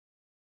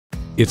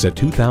It's a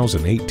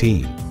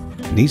 2018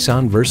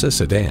 Nissan Versa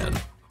sedan.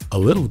 A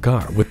little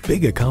car with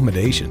big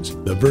accommodations,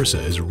 the Versa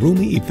is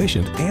roomy,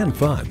 efficient, and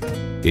fun.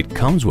 It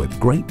comes with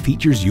great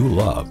features you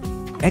love: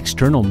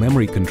 external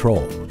memory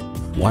control,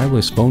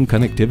 wireless phone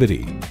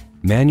connectivity,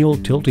 manual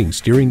tilting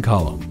steering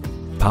column,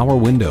 power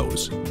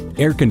windows,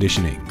 air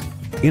conditioning,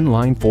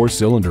 inline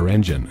 4-cylinder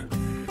engine,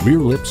 rear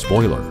lip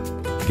spoiler,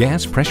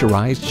 gas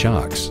pressurized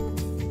shocks,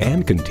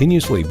 and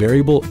continuously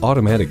variable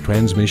automatic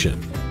transmission.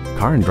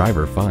 Car and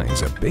Driver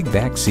finds a big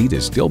back seat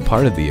is still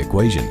part of the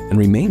equation and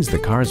remains the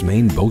car's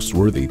main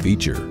boast-worthy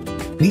feature.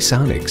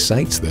 Nissan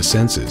excites the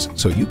senses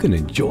so you can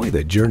enjoy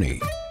the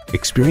journey.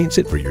 Experience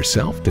it for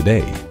yourself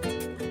today.